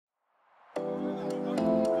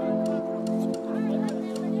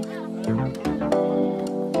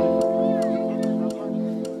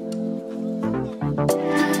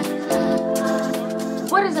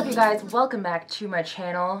guys, welcome back to my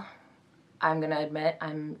channel. I'm gonna admit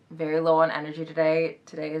I'm very low on energy today.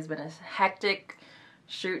 Today has been a hectic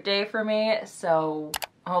shoot day for me, so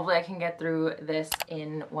hopefully I can get through this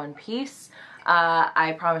in one piece.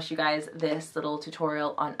 I promised you guys this little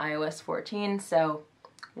tutorial on iOS 14, so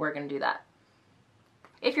we're gonna do that.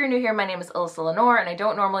 If you're new here, my name is Alyssa Lenore, and I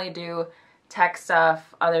don't normally do tech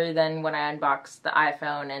stuff other than when I unbox the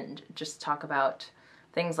iPhone and just talk about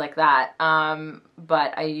things like that.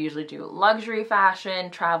 But I usually do luxury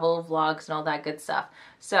fashion, travel, vlogs, and all that good stuff.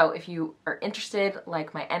 So if you are interested,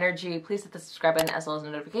 like my energy, please hit the subscribe button as well as the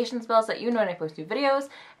notifications bell so that you know when I post new videos.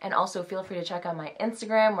 And also feel free to check out my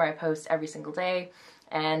Instagram where I post every single day.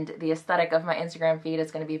 And the aesthetic of my Instagram feed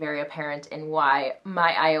is going to be very apparent in why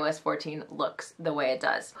my iOS 14 looks the way it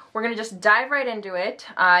does. We're going to just dive right into it.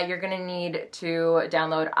 You're going to need to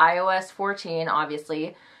download iOS 14,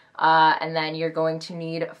 obviously. And then you're going to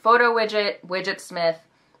need Photo Widget, Widgetsmith,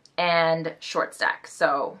 and Short Stack.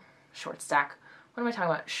 So, Short Stack. What am I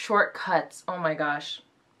talking about? Shortcuts. Oh my gosh.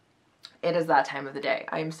 It is that time of the day.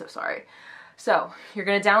 I am so sorry. So, you're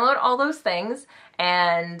going to download all those things,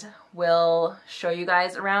 and we'll show you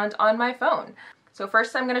guys around on my phone. So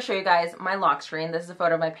first I'm going to show you guys my lock screen. This is a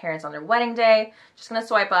photo of my parents on their wedding day. Just going to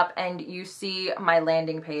swipe up, and you see my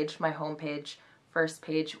landing page, my home page, first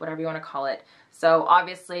page, whatever you want to call it. So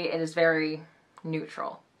obviously it is very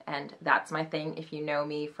neutral, and that's my thing. If you know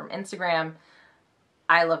me from Instagram,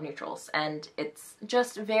 I love neutrals, and it's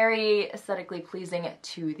just very aesthetically pleasing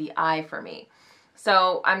to the eye for me.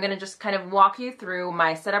 So I'm going to just kind of walk you through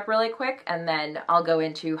my setup really quick, and then I'll go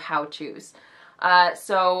into how-tos.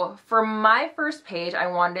 So for my first page, I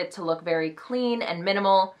wanted it to look very clean and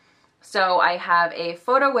minimal. So I have a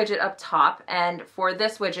photo widget up top, and for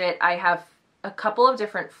this widget, I have a couple of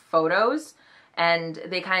different photos, and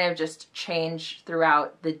they kind of just change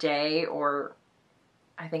throughout the day, or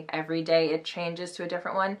I think every day it changes to a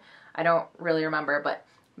different one. I don't really remember, but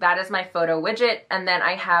that is my photo widget, and then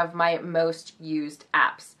I have my most used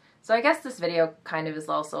apps. So I guess this video kind of is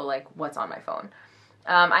also like what's on my phone.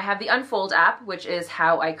 I have the Unfold app, which is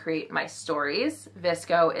how I create my stories.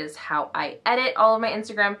 Visco is how I edit all of my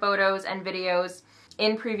Instagram photos and videos.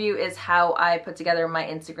 In Preview is how I put together my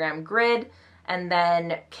Instagram grid. And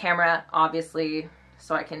then Camera, obviously,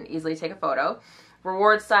 so I can easily take a photo.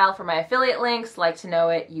 Reward Style for my affiliate links,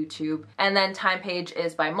 LIKETOKNOW.IT, YouTube. And then Time Page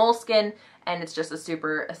is by Moleskine, and it's just a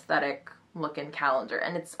super aesthetic looking calendar.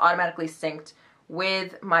 And it's automatically synced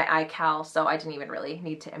with my iCal, so I didn't even really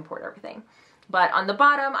need to import everything. But on the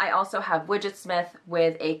bottom, I also have Widgetsmith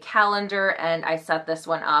with a calendar, and I set this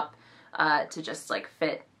one up to just like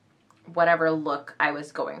fit whatever look I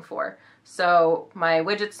was going for. So my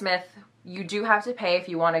Widgetsmith, you do have to pay if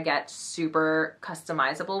you want to get super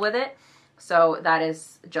customizable with it. So that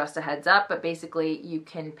is just a heads up, but basically you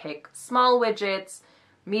can pick small widgets,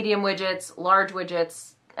 medium widgets, large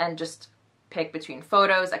widgets, and just pick between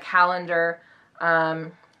photos, a calendar.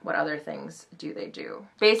 What other things do they do?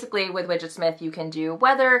 Basically with Widgetsmith you can do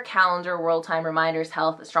weather, calendar, world time, reminders,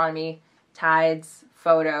 health, astronomy, tides,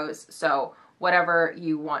 photos, so whatever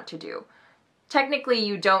you want to do. Technically,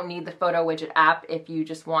 you don't need the photo widget app if you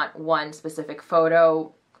just want one specific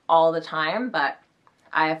photo all the time, but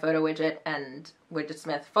I have photo widget and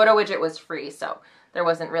Widgetsmith. Photo widget was free, so there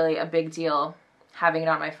wasn't really a big deal having it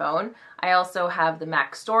on my phone. I also have the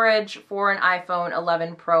max storage for an iPhone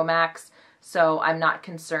 11 Pro Max, so I'm not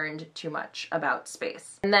concerned too much about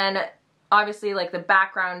space. And then obviously like the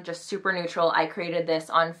background, just super neutral. I created this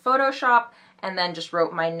on Photoshop and then just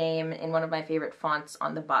wrote my name in one of my favorite fonts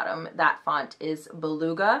on the bottom. That font is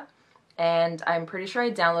Beluga, and I'm pretty sure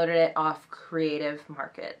I downloaded it off Creative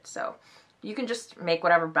Market. So you can just make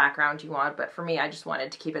whatever background you want, but for me, I just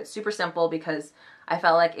wanted to keep it super simple because I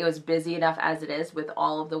felt like it was busy enough as it is with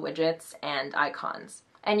all of the widgets and icons.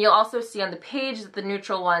 And you'll also see on the page that the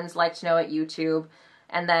neutral ones, LIKETOKNOW.IT, YouTube,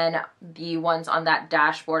 and then the ones on that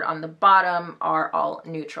dashboard on the bottom are all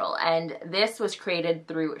neutral. And this was created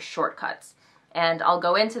through shortcuts. And I'll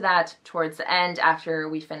go into that towards the end after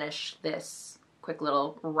we finish this quick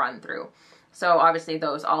little run through. So obviously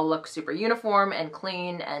those all look super uniform and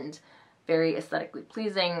clean and very aesthetically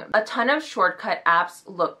pleasing. A ton of shortcut apps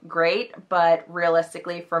look great, but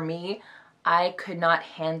realistically for me, I could not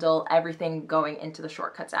handle everything going into the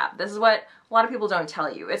Shortcuts app. This is what a lot of people don't tell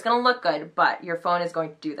you. It's gonna look good, but your phone is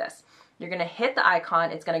going to do this. You're gonna hit the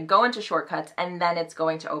icon, it's gonna go into Shortcuts, and then it's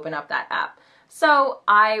going to open up that app. So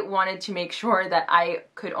I wanted to make sure that I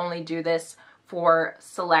could only do this for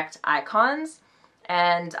select icons,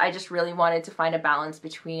 and I just really wanted to find a balance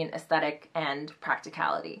between aesthetic and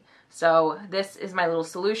practicality. So this is my little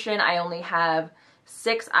solution. I only have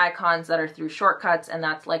 6 icons that are through shortcuts, and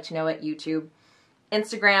that's Like to Know It, YouTube,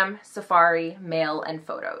 Instagram, Safari, Mail, and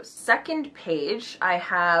Photos. Second page, I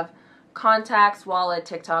have contacts, wallet,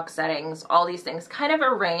 TikTok, settings, all these things kind of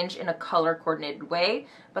arranged in a color coordinated way,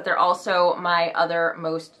 but they're also my other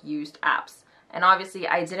most used apps. And obviously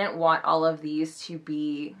I didn't want all of these to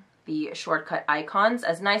be the shortcut icons.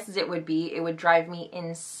 As nice as it would drive me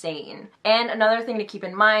insane. And another thing to keep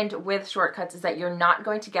in mind with shortcuts is that you're not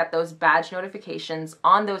going to get those badge notifications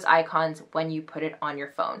on those icons when you put it on your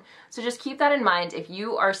phone. So just keep that in mind if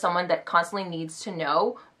you are someone that constantly needs to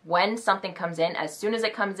know when something comes in, as soon as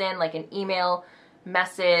it comes in, like an email,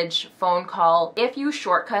 message, phone call. If you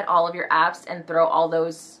shortcut all of your apps and throw all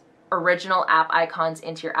those original app icons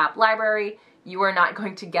into your app library, you are not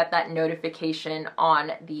going to get that notification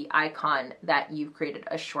on the icon that you've created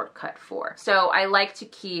a shortcut for. So I like to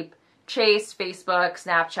keep Chase, Facebook,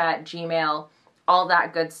 Snapchat, Gmail, all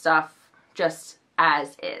that good stuff just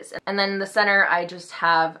as is. And then in the center, I just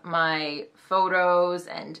have my photos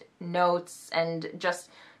and notes, and just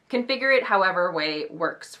configure it however way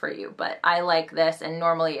works for you. But I like this, and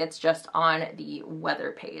normally it's just on the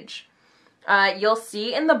weather page. You'll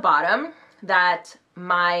see in the bottom that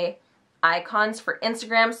my icons for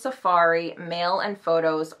Instagram, Safari, Mail, and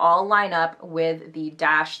Photos all line up with the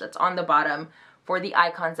dash that's on the bottom for the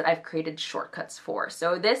icons that I've created shortcuts for.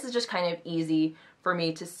 So this is just kind of easy for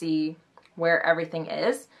me to see where everything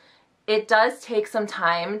is. It does take some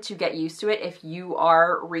time to get used to it if you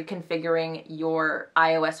are reconfiguring your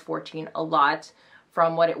iOS 14 a lot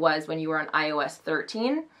from what it was when you were on iOS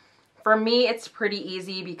 13. For me, it's pretty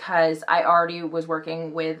easy because I already was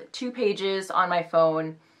working with 2 pages on my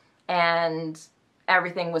phone and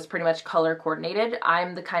everything was pretty much color coordinated.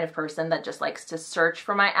 I'm the kind of person that just likes to search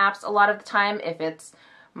for my apps a lot of the time if it's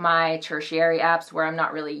my tertiary apps where I'm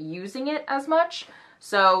not really using it as much.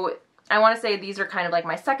 So I want to say these are kind of like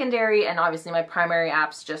my secondary, and obviously my primary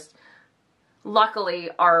apps just luckily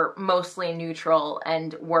are mostly neutral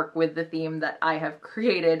and work with the theme that I have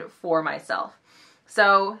created for myself.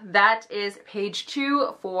 So that is page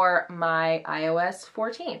 2 for my iOS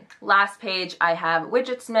 14. Last page, I have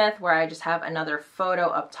Widgetsmith, where I just have another photo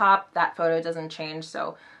up top. That photo doesn't change,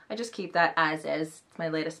 so I just keep that as is. It's my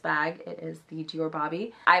latest bag. It is the Dior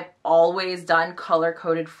Bobby. I've always done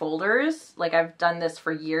color-coded folders. Like, I've done this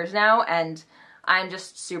for years now, and I'm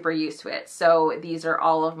just super used to it. So these are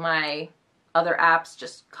all of my other apps,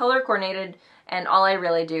 just color-coordinated, and all I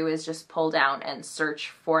really do is just pull down and search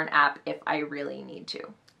for an app if I really need to.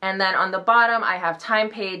 And then on the bottom, I have time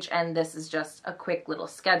page, and this is just a quick little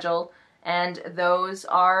schedule, and those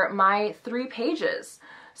are my 3 pages.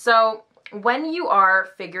 So when you are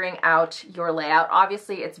figuring out your layout,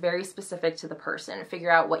 obviously it's very specific to the person.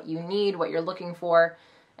 Figure out what you need, what you're looking for,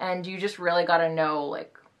 and you just really gotta know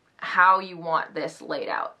like how you want this laid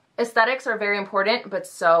out. Aesthetics are very important, but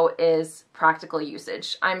so is practical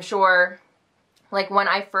usage. I'm sure, like when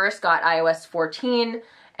I first got iOS 14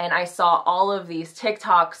 and I saw all of these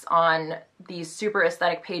TikToks on these super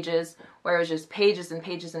aesthetic pages where it was just pages and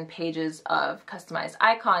pages and pages of customized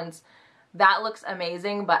icons, that looks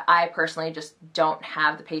amazing, but I personally just don't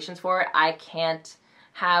have the patience for it. I can't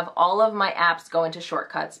have all of my apps go into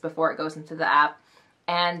shortcuts before it goes into the app,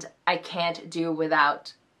 and I can't do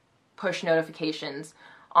without push notifications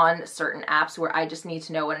on certain apps where I just need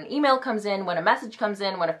to know when an email comes in, when a message comes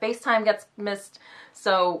in, when a FaceTime gets missed.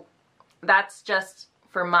 So that's just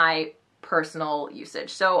for my personal usage.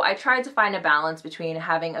 So I tried to find a balance between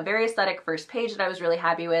having a very aesthetic first page that I was really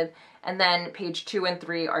happy with, and then page 2 and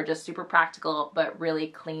 3 are just super practical but really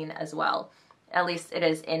clean as well. At least it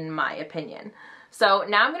is in my opinion. So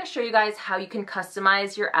now I'm going to show you guys how you can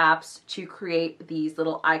customize your apps to create these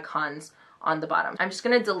little icons on the bottom. I'm just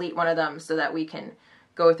going to delete one of them so that we can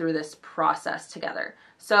go through this process together.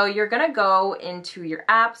 So you're going to go into your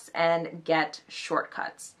apps and get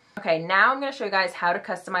shortcuts. Okay, now I'm going to show you guys how to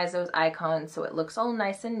customize those icons so it looks all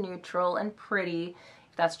nice and neutral and pretty,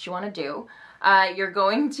 if that's what you want to do. You're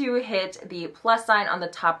going to hit the plus sign on the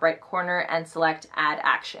top right corner and select Add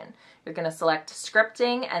Action. You're going to select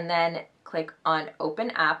Scripting and then click on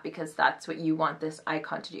Open App, because that's what you want this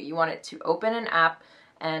icon to do. You want it to open an app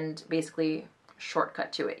and basically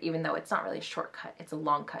shortcut to it, even though it's not really a shortcut, it's a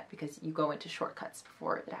long cut because you go into shortcuts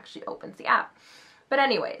before it actually opens the app. But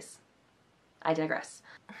anyways, I digress.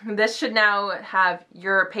 This should now have,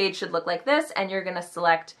 your page should look like this, and you're going to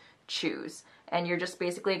select Choose. And you're just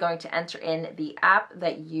basically going to enter in the app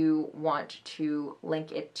that you want to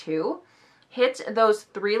link it to. Hit those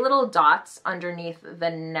 3 little dots underneath the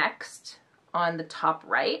next on the top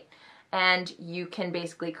right, and you can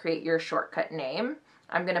basically create your shortcut name.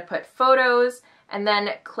 I'm going to put Photos, and then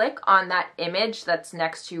click on that image that's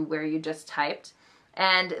next to where you just typed.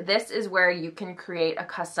 And this is where you can create a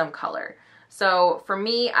custom color. So for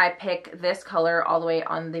me, I pick this color all the way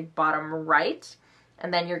on the bottom right.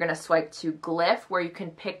 And then you're gonna swipe to glyph, where you can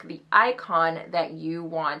pick the icon that you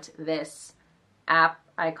want this app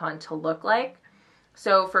icon to look like.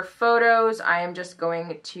 So for photos, I am just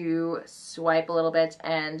going to swipe a little bit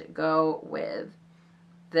and go with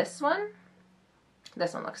this one.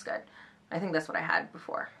 This one looks good. I think that's what I had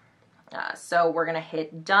before. So we're gonna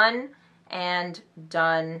hit done and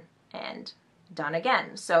done and done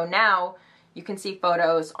again. So now you can see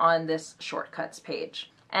photos on this shortcuts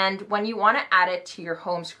page. And when you want to add it to your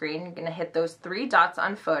home screen, you're going to hit those 3 dots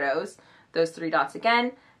on photos, those 3 dots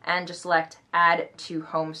again, and just select add to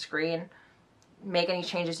home screen. Make any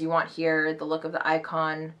changes you want here, the look of the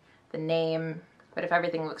icon, the name, but if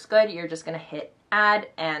everything looks good, you're just going to hit add,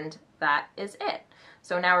 and that is it.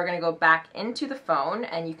 So now we're going to go back into the phone,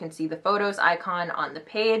 and you can see the photos icon on the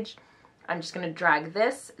page. I'm just going to drag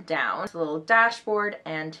this down to the little dashboard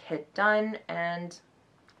and hit done, and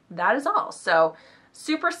that is all. So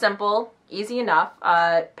super simple, easy enough.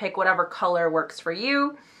 Pick whatever color works for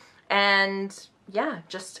you, and yeah,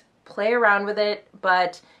 just play around with it,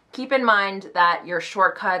 but keep in mind that your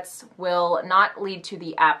shortcuts will not lead to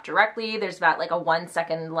the app directly. There's about like a 1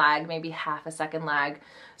 second lag, maybe half a second lag.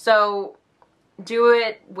 So do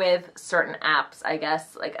it with certain apps, I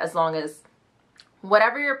guess, like as long as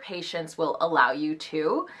whatever your patience will allow you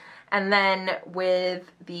to. And then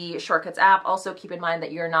with the Shortcuts app, also keep in mind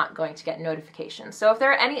that you're not going to get notifications. So if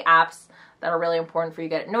there are any apps that are really important for you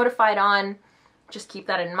to get notified on, just keep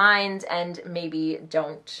that in mind and maybe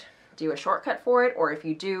don't do a shortcut for it. Or if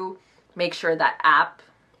you do, make sure that app,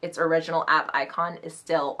 its original app icon, is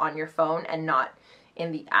still on your phone and not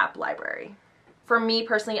in the app library. For me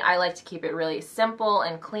personally, I like to keep it really simple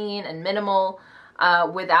and clean and minimal.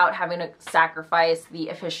 Without having to sacrifice the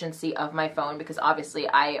efficiency of my phone, because obviously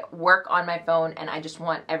I work on my phone and I just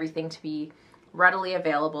want everything to be readily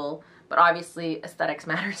available. But obviously aesthetics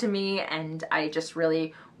matter to me, and I just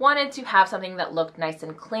really wanted to have something that looked nice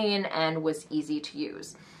and clean and was easy to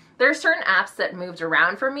use. There are certain apps that moved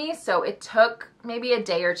around for me, so it took maybe a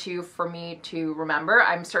day or two for me to remember.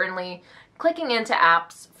 I'm certainly clicking into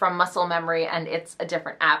apps from muscle memory, and it's a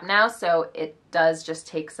different app now, so it does just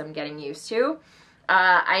take some getting used to.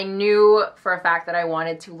 I knew for a fact that I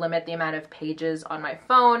wanted to limit the amount of pages on my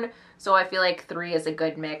phone, so I feel like 3 is a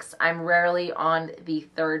good mix. I'm rarely on the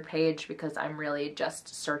 3rd page because I'm really just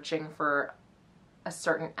searching for a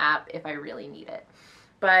certain app if I really need it.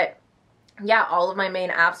 But yeah, all of my main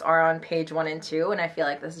apps are on page 1 and 2, and I feel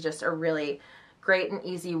like this is just a really great and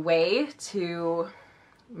easy way to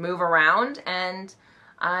move around, and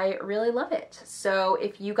I really love it. So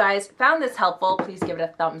if you guys found this helpful, please give it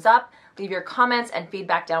a thumbs up. Leave your comments and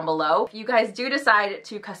feedback down below. If you guys do decide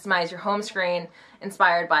to customize your home screen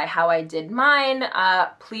inspired by how I did mine,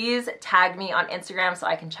 please tag me on Instagram so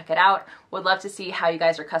I can check it out. Would love to see how you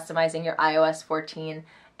guys are customizing your iOS 14.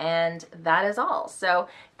 And that is all. So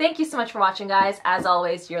thank you so much for watching, guys. As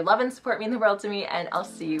always, your love and support mean the world to me, and I'll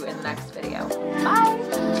see you in the next video.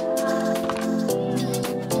 Bye!